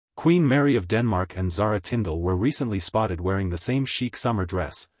Queen Mary of Denmark and Zara Tindall were recently spotted wearing the same chic summer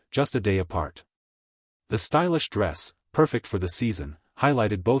dress, just a day apart. The stylish dress, perfect for the season,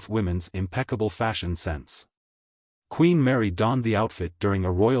 highlighted both women's impeccable fashion sense. Queen Mary donned the outfit during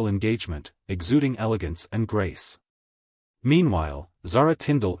a royal engagement, exuding elegance and grace. Meanwhile, Zara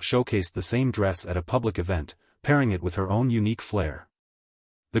Tindall showcased the same dress at a public event, pairing it with her own unique flair.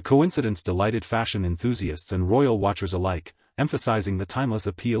 The coincidence delighted fashion enthusiasts and royal watchers alike, emphasizing the timeless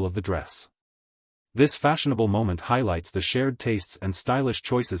appeal of the dress. This fashionable moment highlights the shared tastes and stylish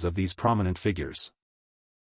choices of these prominent figures.